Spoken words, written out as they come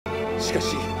しか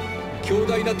し強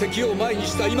大な敵を前に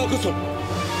した今こそ一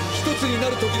つにな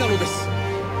る時なのです。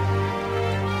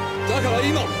だから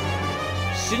今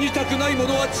死にたくない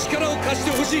者は力を貸し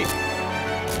てほしい。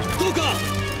どうか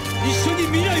一緒に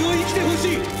未来を生きてほ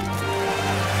しい。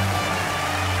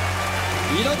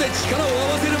皆で力を合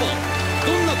わせれば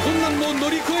どんな困難も乗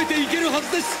り越えていけるは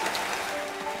ずです。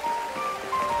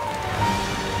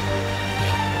や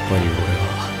っぱり俺は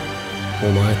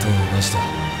お前と同じだ。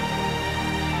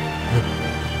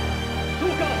どう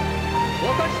か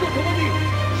私と共に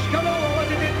力を合わ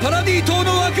せてパラディ島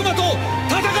の悪魔と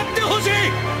戦ってほしい。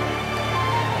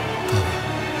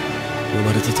生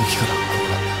まれた時からこう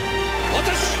なん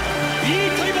だ。私、イ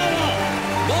ータイバーは